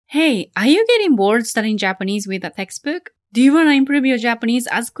Hey, are you getting bored studying Japanese with a textbook? Do you want to improve your Japanese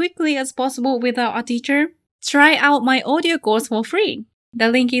as quickly as possible without a teacher? Try out my audio course for free. The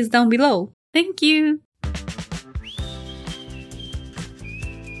link is down below. Thank you.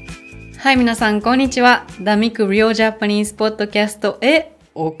 はい、皆さん、こんにちは。The Miku Real Japanese Podcast へ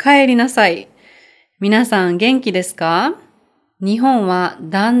お帰りなさい。皆さん、元気ですか？日本は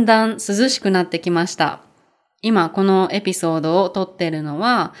だんだん涼しくなってきました。今このエピソードを撮っているの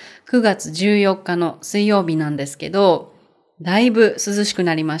は9月14日の水曜日なんですけど、だいぶ涼しく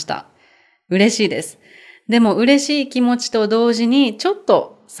なりました。嬉しいです。でも嬉しい気持ちと同時にちょっ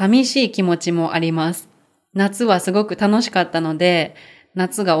と寂しい気持ちもあります。夏はすごく楽しかったので、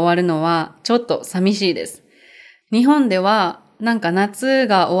夏が終わるのはちょっと寂しいです。日本ではなんか夏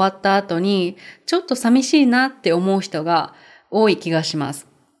が終わった後にちょっと寂しいなって思う人が多い気がします。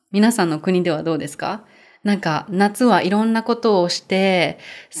皆さんの国ではどうですか？なんか夏はいろんなことをして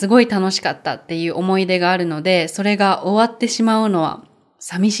すごい楽しかったっていう思い出があるので、それが終わってしまうのは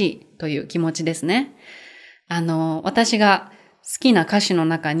寂しいという気持ちですね。私が好きな歌手の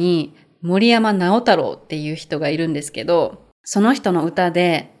中に森山直太朗っていう人がいるんですけど、その人の歌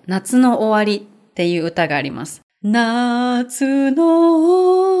で夏の終わりっていう歌があります。夏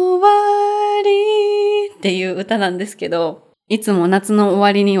の終わりっていう歌なんですけど、いつも夏の終わ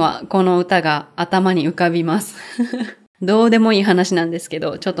りにはこの歌が頭に浮かびます。どうでもいい話なんですけ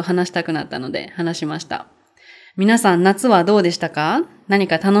ど、ちょっと話したくなったので話しました。皆さん夏はどうでしたか？何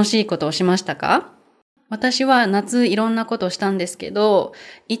か楽しいことをしましたか？私は夏いろんなことをしたんですけど、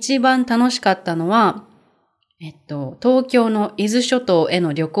一番楽しかったのは、東京の伊豆諸島へ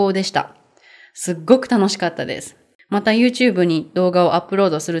の旅行でした。すっごく楽しかったです。また YouTube に動画をアップロー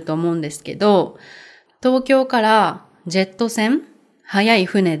ドすると思うんですけど、東京からジェット船、早い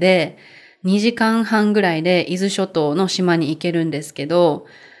船で2時間半ぐらいで伊豆諸島の島に行けるんですけど、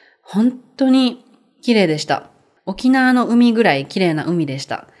本当に綺麗でした。沖縄の海ぐらい綺麗な海でし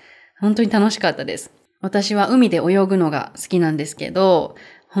た。本当に楽しかったです。私は海で泳ぐのが好きなんですけど、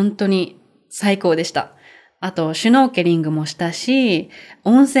本当に最高でした。あと、シュノーケリングもしたし、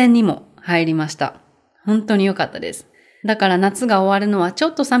温泉にも入りました。本当に良かったです。だから夏が終わるのはちょ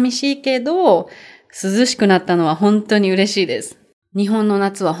っと寂しいけど、涼しくなったのは本当に嬉しいです。日本の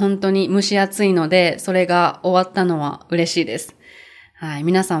夏は本当に蒸し暑いので、それが終わったのは嬉しいです。はい、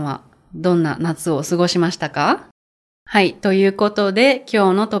皆さんはどんな夏を過ごしましたか？はい、ということで今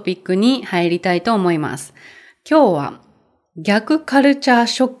日のトピックに入りたいと思います。今日は逆カルチャー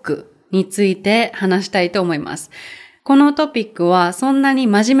ショックについて話したいと思います。このトピックはそんなに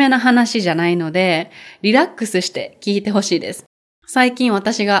真面目な話じゃないので、リラックスして聞いてほしいです。最近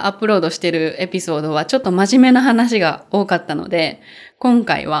私がアップロードしているエピソードはちょっと真面目な話が多かったので、今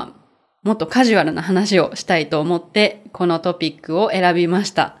回はもっとカジュアルな話をしたいと思ってこのトピックを選びま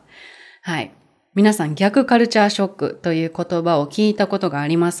した。はい。皆さん逆カルチャーショックという言葉を聞いたことがあ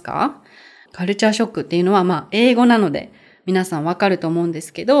りますか？カルチャーショックっていうのは英語なので皆さんわかると思うんで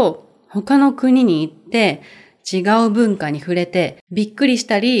すけど、他の国に行って違う文化に触れてびっくりし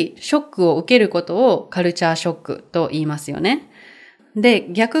たりショックを受けることをカルチャーショックと言いますよね。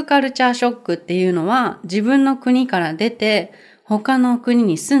で、逆カルチャーショックっていうのは自分の国から出て他の国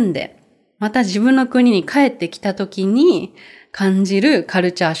に住んでまた自分の国に帰ってきた時に感じるカ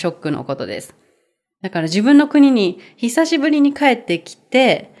ルチャーショックのことです。だから自分の国に久しぶりに帰ってき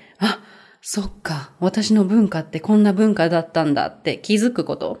て、あ、そっか、私の文化ってこんな文化だったんだって気づく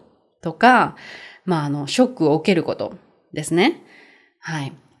こととか、ショックを受けることですね。は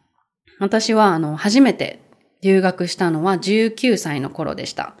い。私は初めて留学したのは19歳の頃で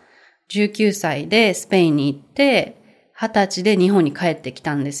した。19歳でスペインに行って、20歳で日本に帰ってき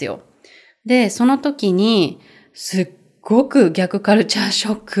たんですよ。で、その時にすっごく逆カルチャーシ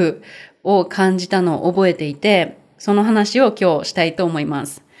ョックを感じたのを覚えていて、その話を今日したいと思いま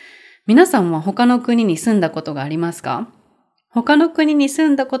す。皆さんは他の国に住んだことがありますか？他の国に住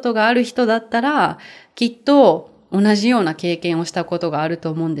んだことがある人だったら、きっと同じような経験をしたことがあると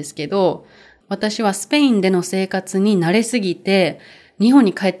思うんですけど、私はスペインでの生活に慣れすぎて、日本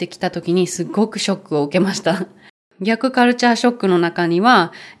に帰ってきた時にすごくショックを受けました。逆カルチャーショックの中に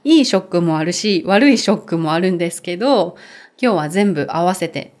は、いいショックもあるし、悪いショックもあるんですけど、今日は全部合わせ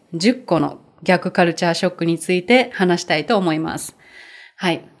て10個の逆カルチャーショックについて話したいと思います。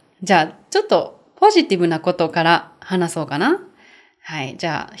はい。じゃあ、ちょっとポジティブなことから話そうかな。はい。じ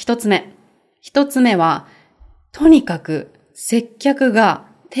ゃあ、一つ目。一つ目は、とにかく接客が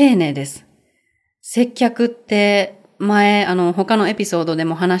丁寧です。接客って前、他のエピソードで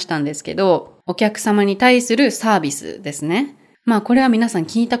も話したんですけど、お客様に対するサービスですね。これは皆さん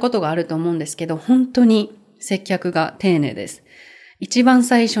聞いたことがあると思うんですけど、本当に接客が丁寧です。一番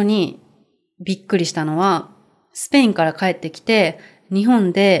最初にびっくりしたのは、スペインから帰ってきて、日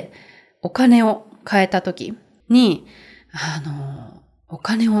本でお金を変えた時に、お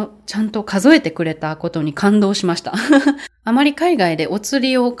金をちゃんと数えてくれたことに感動しました。あまり海外でお釣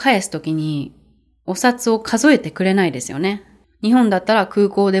りを返すときにお札を数えてくれないですよね。日本だったら空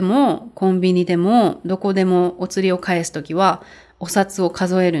港でもコンビニでもどこでもお釣りを返すときはお札を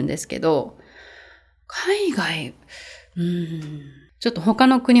数えるんですけど、海外、ちょっと他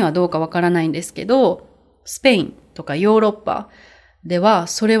の国はどうかわからないんですけど、スペインとかヨーロッパでは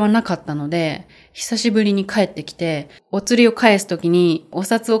それはなかったので、久しぶりに帰ってきて、お釣りを返すときにお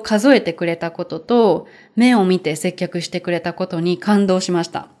札を数えてくれたことと、目を見て接客してくれたことに感動しまし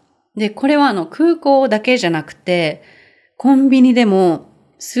た。で、これは空港だけじゃなくて、コンビニでも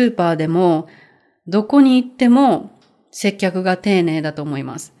スーパーでもどこに行っても接客が丁寧だと思い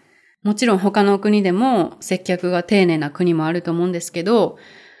ます。もちろん他の国でも接客が丁寧な国もあると思うんですけど、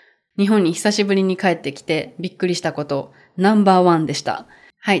日本に久しぶりに帰ってきてびっくりしたことナンバー1でした。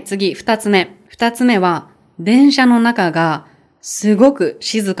はい、次二つ目。二つ目は電車の中がすごく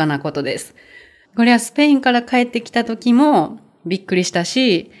静かなことです。これはスペインから帰ってきた時もびっくりした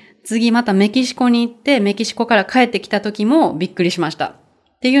し、次またメキシコに行ってメキシコから帰ってきた時もびっくりしました。っ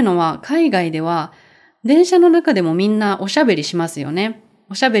ていうのは海外では電車の中でもみんなおしゃべりしますよね。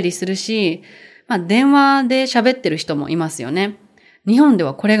おしゃべりするし、電話で喋ってる人もいますよね。日本で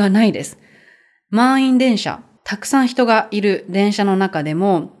はこれがないです。満員電車、たくさん人がいる電車の中で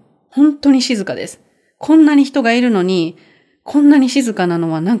も本当に静かです。こんなに人がいるのに、こんなに静かな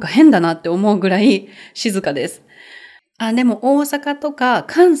のはなんか変だなって思うぐらい静かです。でも大阪とか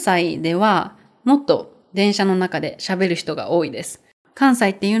関西ではもっと電車の中で喋る人が多いです。関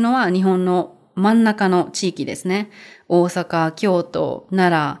西っていうのは日本の真ん中の地域ですね。大阪、京都、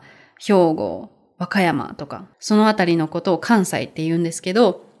奈良、兵庫、和歌山とか、そのあたりのことを関西って言うんですけ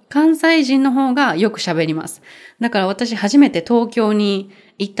ど、関西人の方がよく喋ります。だから私初めて東京に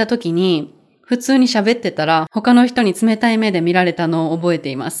行った時に、普通に喋ってたら他の人に冷たい目で見られたのを覚えて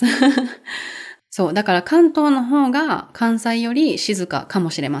います。そう、だから関東の方が関西より静かかも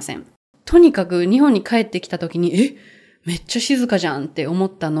しれません。とにかく日本に帰ってきた時に、めっちゃ静かじゃんって思っ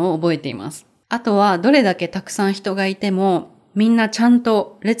たのを覚えています。あとはどれだけたくさん人がいても、みんなちゃん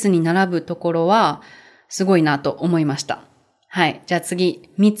と列に並ぶところはすごいなと思いました。はい。じゃあ次、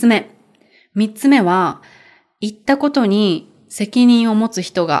三つ目。三つ目は、言ったことに責任を持つ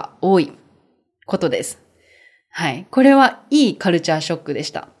人が多いことです。はい。これはいいカルチャーショックで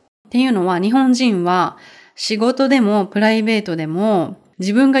した。っていうのは、日本人は仕事でもプライベートでも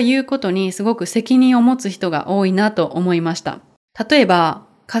自分が言うことにすごく責任を持つ人が多いなと思いました。例えば、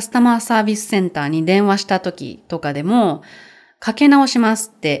カスタマーサービスセンターに電話した時とかでも、かけ直しま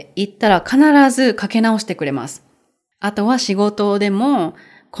すって言ったら必ずかけ直してくれます。あとは仕事でも、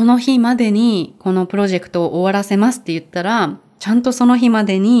この日までにこのプロジェクトを終わらせますって言ったら、ちゃんとその日ま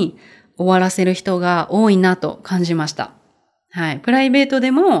でに終わらせる人が多いなと感じました。はい。プライベート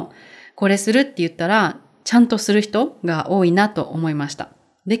でも、これするって言ったら、ちゃんとする人が多いなと思いました。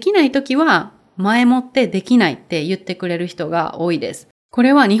できないときは、前もってできないって言ってくれる人が多いです。こ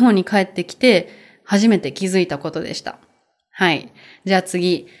れは日本に帰ってきて、初めて気づいたことでした。はい。じゃあ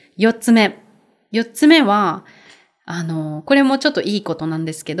次、四つ目。四つ目は、これもちょっといいことなん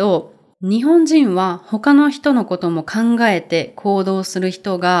ですけど、日本人は他の人のことも考えて行動する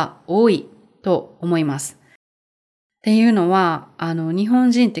人が多いと思います。っていうのは、日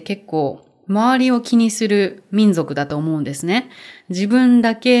本人って結構周りを気にする民族だと思うんですね。自分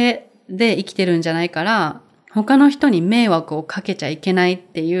だけで生きてるんじゃないから、他の人に迷惑をかけちゃいけないっ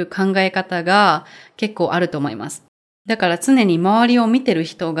ていう考え方が結構あると思います。だから常に周りを見てる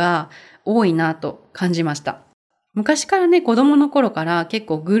人が多いなと感じました。昔からね、子供の頃から結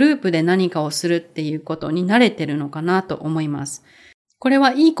構グループで何かをするっていうことに慣れてるのかなと思います。これ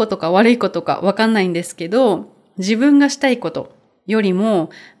はいいことか悪いことかわかんないんですけど、自分がしたいことよりも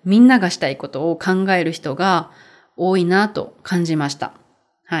みんながしたいことを考える人が多いなと感じました。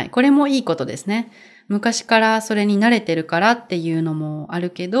はい。これもいいことですね。昔からそれに慣れてるからっていうのもある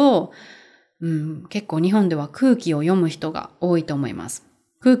けど、結構日本では空気を読む人が多いと思います。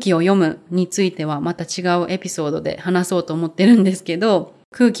空気を読むについてはまた違うエピソードで話そうと思ってるんですけど、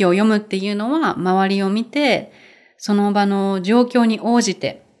空気を読むっていうのは周りを見て、その場の状況に応じ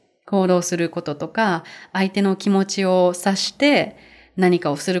て行動することとか、相手の気持ちを察して何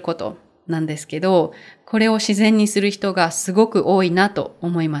かをすることなんですけど、これを自然にする人がすごく多いなと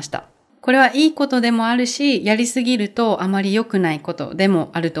思いました。これはいいことでもあるし、やりすぎるとあまり良くないことでも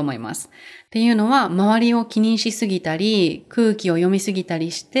あると思います。っていうのは、周りを気にしすぎたり、空気を読みすぎた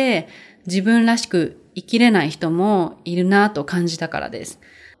りして、自分らしく生きれない人もいるなと感じたからです。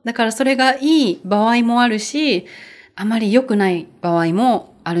だからそれがいい場合もあるし、あまり良くない場合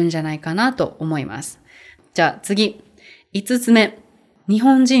もあるんじゃないかなと思います。じゃあ次、5つ目。日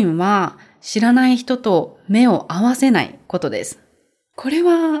本人は知らない人と目を合わせないことです。これ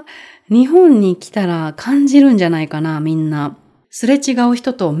は日本に来たら感じるんじゃないかな、みんな。すれ違う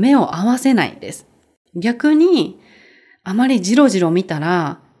人と目を合わせないです。逆に、あまりジロジロ見た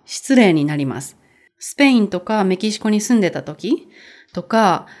ら失礼になります。スペインとかメキシコに住んでた時と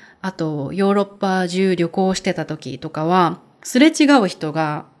か、あとヨーロッパ中旅行してた時とかは、すれ違う人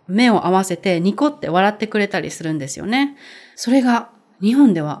が目を合わせてニコって笑ってくれたりするんですよね。それが日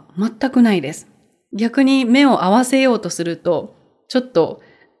本では全くないです。逆に目を合わせようとすると、ちょっと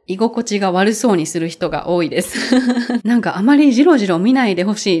居心地が悪そうにする人が多いです。なんかあまりジロジロ見ないで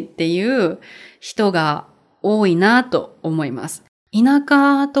ほしいっていう人が多いなと思います。田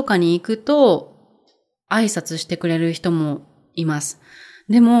舎とかに行くと挨拶してくれる人もいます。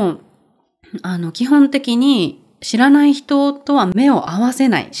でも、基本的に知らない人とは目を合わせ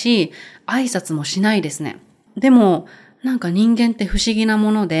ないし、挨拶もしないですね。でも、なんか人間って不思議な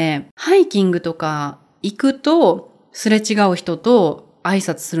もので、ハイキングとか行くとすれ違う人と挨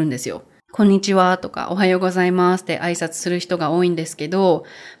拶するんですよ。こんにちはとかおはようございますって挨拶する人が多いんですけど、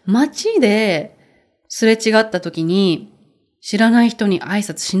街ですれ違った時に知らない人に挨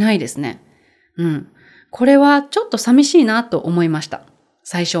拶しないですね。これはちょっと寂しいなと思いました。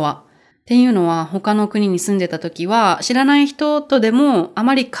最初は。っていうのは他の国に住んでた時は知らない人とでもあ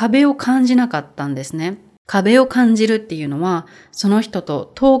まり壁を感じなかったんですね。壁を感じるっていうのはその人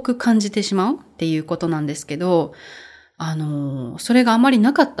と遠く感じてしまうっていうことなんですけど、それがあまり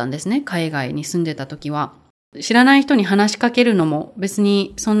なかったんですね。海外に住んでた時は。知らない人に話しかけるのも別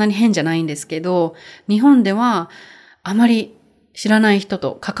にそんなに変じゃないんですけど、日本ではあまり知らない人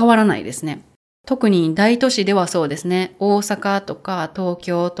と関わらないですね。特に大都市ではそうですね。大阪とか東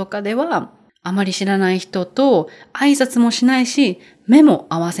京とかではあまり知らない人と挨拶もしないし、目も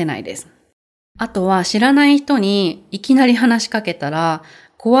合わせないです。あとは知らない人にいきなり話しかけたら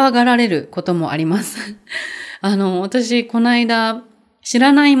怖がられることもあります。私この間知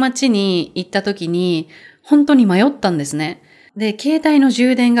らない街に行った時に本当に迷ったんですね。で、携帯の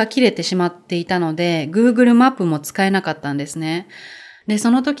充電が切れてしまっていたので Google マップも使えなかったんですね。で、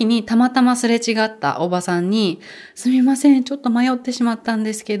その時にたまたますれ違ったおばさんに、すみません、ちょっと迷ってしまったん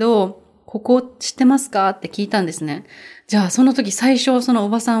ですけど、ここ知ってますかって聞いたんですね。じゃあその時最初そのお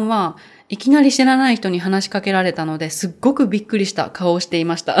ばさんはいきなり知らない人に話しかけられたのですっごくびっくりした顔をしてい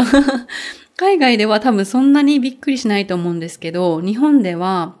ました。海外では多分そんなにびっくりしないと思うんですけど、日本で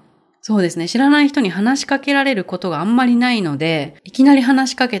はそうですね、知らない人に話しかけられることがあんまりないので、いきなり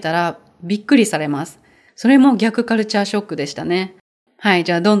話しかけたらびっくりされます。それも逆カルチャーショックでしたね。はい、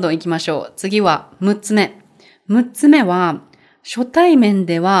じゃあどんどん行きましょう。次は6つ目。6つ目は、初対面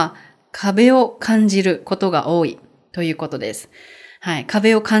では壁を感じることが多いということです。はい、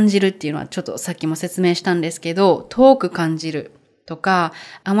壁を感じるっていうのはちょっとさっきも説明したんですけど、遠く感じるとか、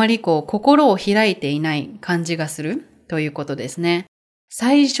あまり心を開いていない感じがするということですね。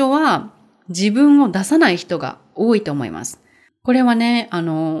最初は自分を出さない人が多いと思います。これはね、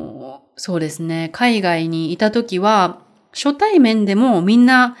そうですね、海外にいた時は、初対面でもみん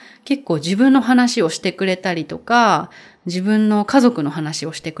な結構自分の話をしてくれたりとか、自分の家族の話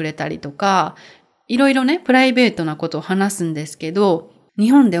をしてくれたりとか、いろいろね、プライベートなことを話すんですけど、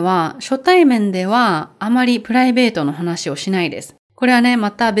日本では初対面ではあまりプライベートの話をしないです。これはね、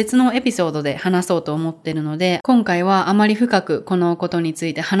また別のエピソードで話そうと思っているので、今回はあまり深くこのことにつ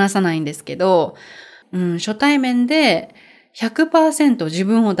いて話さないんですけど、初対面で 100% 自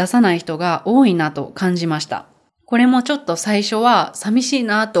分を出さない人が多いなと感じました。これもちょっと最初は寂しい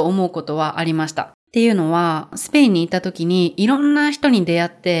なと思うことはありました。っていうのは、スペインに行った時にいろんな人に出会っ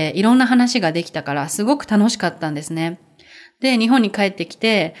ていろんな話ができたからすごく楽しかったんですね。で、日本に帰ってき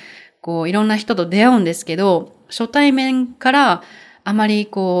て、いろんな人と出会うんですけど、初対面からあまり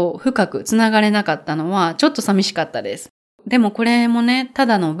深くつながれなかったのはちょっと寂しかったです。でもこれもね、た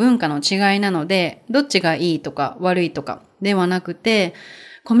だの文化の違いなので、どっちがいいとか悪いとかではなくて、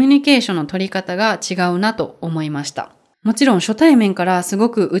コミュニケーションの取り方が違うなと思いました。もちろん初対面からすご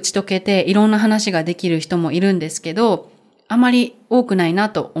く打ち解けていろんな話ができる人もいるんですけど、あまり多くないな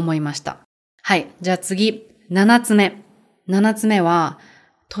と思いました。はい。じゃあ次、7つ目。7つ目は、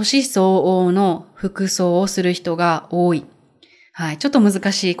年相応の服装をする人が多い。はい。ちょっと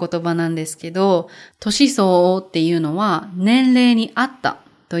難しい言葉なんですけど、年相応っていうのは年齢に合った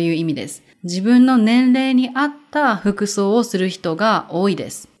という意味です。自分の年齢に合った服装をする人が多いで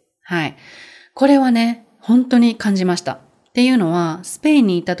す。はい。これはね、本当に感じました。っていうのは、スペイン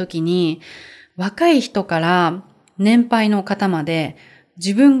に行った時に、若い人から年配の方まで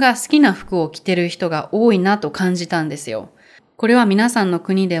自分が好きな服を着てる人が多いなと感じたんですよ。これは皆さんの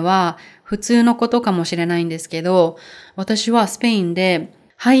国では普通のことかもしれないんですけど、私はスペインで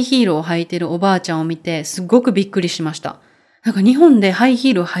ハイヒールを履いてるおばあちゃんを見てすごくびっくりしました。なんか日本でハイヒ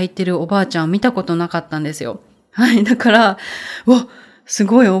ールを履いてるおばあちゃんを見たことなかったんですよ。はい。だから、す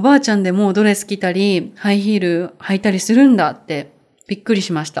ごいおばあちゃんでもドレス着たり、ハイヒール履いたりするんだってびっくり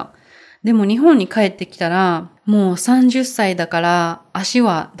しました。でも日本に帰ってきたら、もう30歳だから足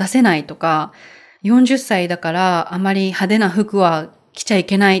は出せないとか、40歳だからあまり派手な服は着ちゃい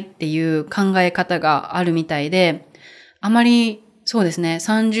けないっていう考え方があるみたいで、あまりそうですね、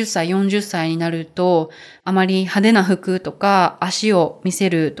30歳、40歳になると、あまり派手な服とか、足を見せ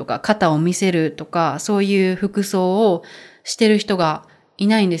るとか、肩を見せるとか、そういう服装をしてる人がい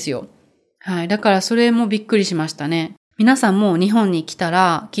ないんですよ。はい。だからそれもびっくりしましたね。皆さんも日本に来た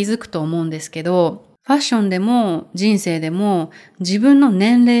ら気づくと思うんですけど、ファッションでも人生でも自分の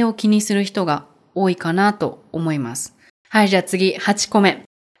年齢を気にする人が多いかなと思います。はい、じゃあ次、8個目。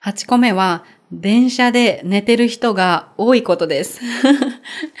8個目は、電車で寝てる人が多いことです。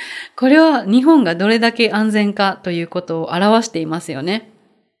これは日本がどれだけ安全かということを表していますよね。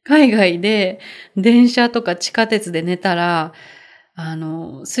海外で電車とか地下鉄で寝たら、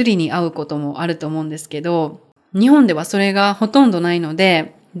スリに遭うこともあると思うんですけど、日本ではそれがほとんどないの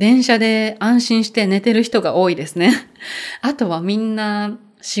で、電車で安心して寝てる人が多いですね。あとはみんな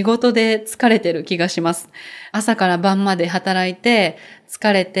仕事で疲れてる気がします。朝から晩まで働いて、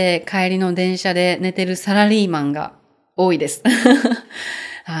疲れて帰りの電車で寝てるサラリーマンが多いです。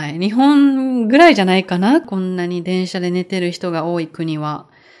はい。日本ぐらいじゃないかな、こんなに電車で寝てる人が多い国は。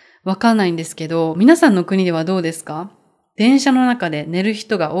わかんないんですけど、皆さんの国ではどうですか？電車の中で寝る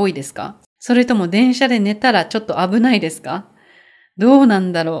人が多いですか？それとも電車で寝たらちょっと危ないですか？どうな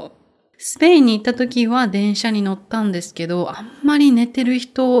んだろう。スペインに行った時は電車に乗ったんですけど、あんまり寝てる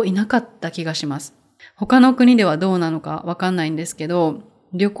人いなかった気がします。他の国ではどうなのかわかんないんですけど、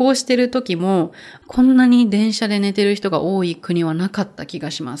旅行してる時もこんなに電車で寝てる人が多い国はなかった気が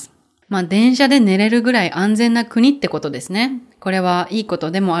します。まあ電車で寝れるぐらい安全な国ってことですね。これはいいこ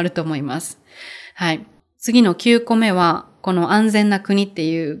とでもあると思います。はい。次の9個目は、この安全な国って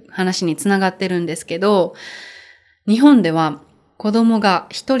いう話につながってるんですけど、日本では子供が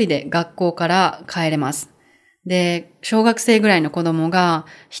一人で学校から帰れます。で、小学生ぐらいの子供が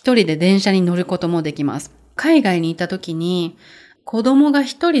一人で電車に乗ることもできます。海外に行った時に子供が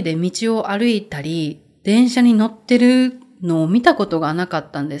一人で道を歩いたり、電車に乗ってるのを見たことがなか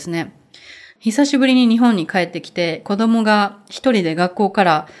ったんですね。久しぶりに日本に帰ってきて子供が一人で学校か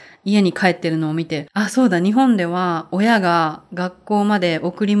ら家に帰ってるのを見て、あ、そうだ、日本では親が学校まで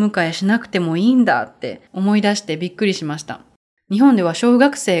送り迎えしなくてもいいんだって思い出してびっくりしました。日本では小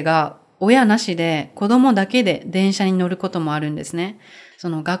学生が親なしで子供だけで電車に乗ることもあるんですね。そ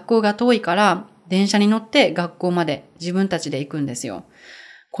の学校が遠いから電車に乗って学校まで自分たちで行くんですよ。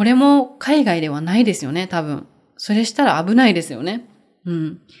これも海外ではないですよね、多分。それしたら危ないですよね。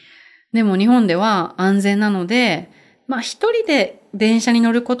でも日本では安全なので、一人で電車に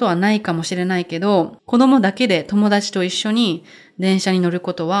乗ることはないかもしれないけど、子供だけで友達と一緒に電車に乗る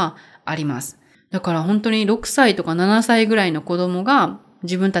ことはあります。だから本当に6歳とか7歳ぐらいの子供が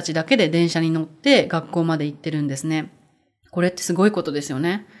自分たちだけで電車に乗って学校まで行ってるんですね。これってすごいことですよ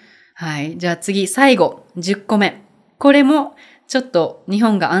ね。はい。じゃあ次、最後、10個目。これもちょっと日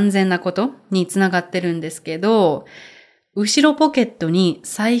本が安全なことにつながってるんですけど、後ろポケットに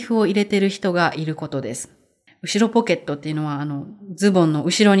財布を入れてる人がいることです。後ろポケットっていうのはズボンの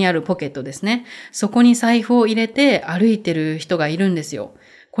後ろにあるポケットですね。そこに財布を入れて歩いてる人がいるんですよ。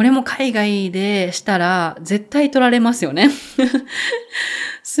これも海外でしたら絶対取られますよね。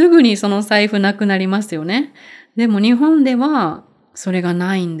すぐにその財布なくなりますよね。でも日本ではそれが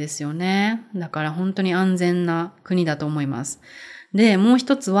ないんですよね。だから本当に安全な国だと思います。で、もう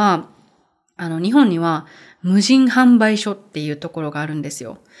一つは、日本には無人販売所っていうところがあるんです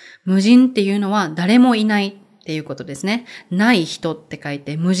よ。無人っていうのは誰もいないっていうことですね。ない人って書い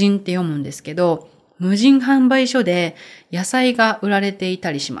て無人って読むんですけど、無人販売所で野菜が売られてい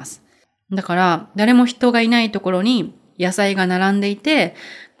たりします。だから誰も人がいないところに野菜が並んでいて、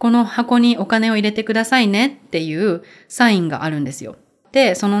この箱にお金を入れてくださいねっていうサインがあるんですよ。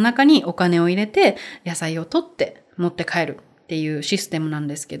で、その中にお金を入れて野菜を取って持って帰るっていうシステムなん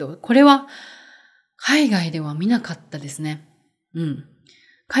ですけど、これは海外では見なかったですね。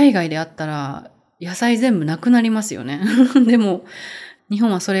海外であったら野菜全部なくなりますよね。でも日本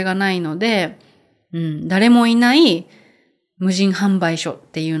はそれがないので、誰もいない無人販売所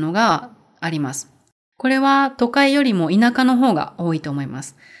っていうのがあります。これは都会よりも田舎の方が多いと思いま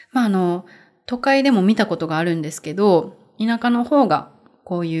す。都都会でも見たことがあるんですけど、田舎の方が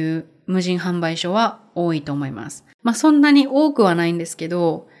こういう無人販売所は多いと思います。そんなに多くはないんですけ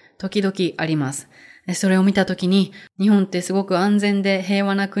ど、時々あります。それを見たときに、日本ってすごく安全で平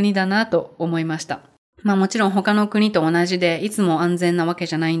和な国だなと思いました。もちろん他の国と同じでいつも安全なわけ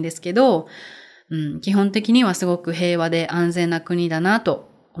じゃないんですけど、基本的にはすごく平和で安全な国だなと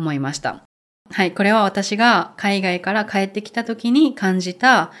思いました。はい、これは私が海外から帰ってきたときに感じ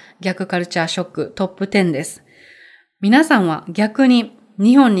た逆カルチャーショックトップ10です。皆さんは逆に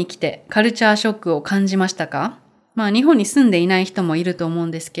日本に来てカルチャーショックを感じましたか？日本に住んでいない人もいると思う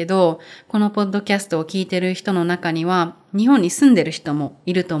んですけど、このポッドキャストを聞いている人の中には日本に住んでいる人も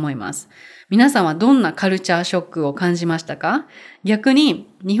いると思います。皆さんはどんなカルチャーショックを感じましたか？逆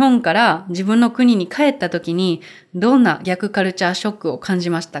に日本から自分の国に帰った時にどんな逆カルチャーショックを感じ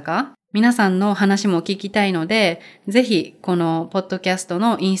ましたか？皆さんの話も聞きたいので、ぜひこのポッドキャスト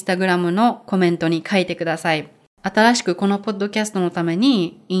のインスタグラムのコメントに書いてください。新しくこのポッドキャストのため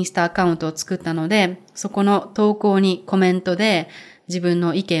にインスタアカウントを作ったので、そこの投稿にコメントで自分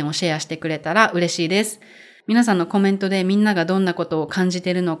の意見をシェアしてくれたら嬉しいです。皆さんのコメントでみんながどんなことを感じ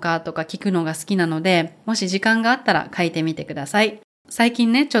ているのかとか聞くのが好きなので、もし時間があったら書いてみてください。最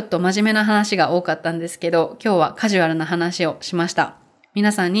近ね、ちょっと真面目な話が多かったんですけど、今日はカジュアルな話をしました。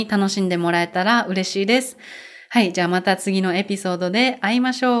皆さんに楽しんでもらえたら嬉しいです。はい、じゃあまた次のエピソードで会い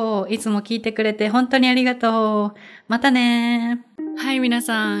ましょう。いつも聞いてくれて本当にありがとう。またね。はい、皆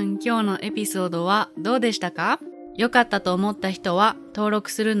さん、今日のエピソードはどうでしたか？良かったと思った人は登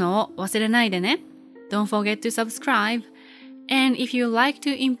録するのを忘れないでね。Don't forget to subscribe. And if you like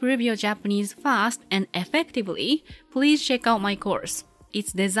to improve your Japanese fast and effectively, please check out my course.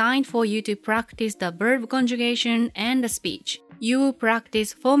 It's designed for you to practice the verb conjugation and the speech.You will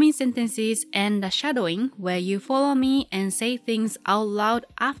practice forming sentences and the shadowing where you follow me and say things out loud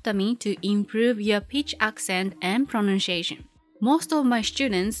after me to improve your pitch accent and pronunciation. Most of my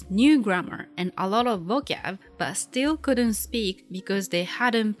students knew grammar and a lot of vocab but still couldn't speak because they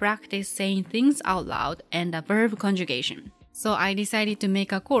hadn't practiced saying things out loud and the verb conjugation. So I decided to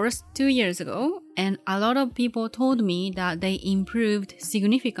make a course 2 years ago and a lot of people told me that they improved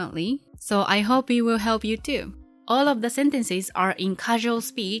significantly. So I hope it will help you too.All of the sentences are in casual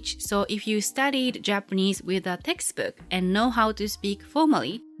speech, so if you studied Japanese with a textbook and know how to speak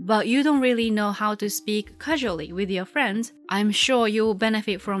formally, but you don't really know how to speak casually with your friends, I'm sure you will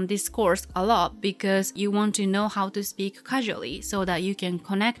benefit from this course a lot because you want to know how to speak casually so that you can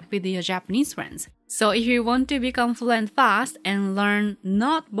connect with your Japanese friends. So if you want to become fluent fast and learn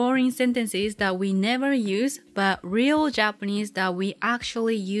not boring sentences that we never use, but real Japanese that we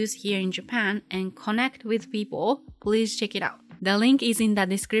actually use here in Japan and connect with people, please check it out. The link is in the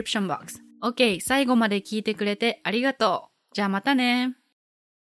description box. OK, 最後まで聞いてくれてありがとう。じゃあまたね。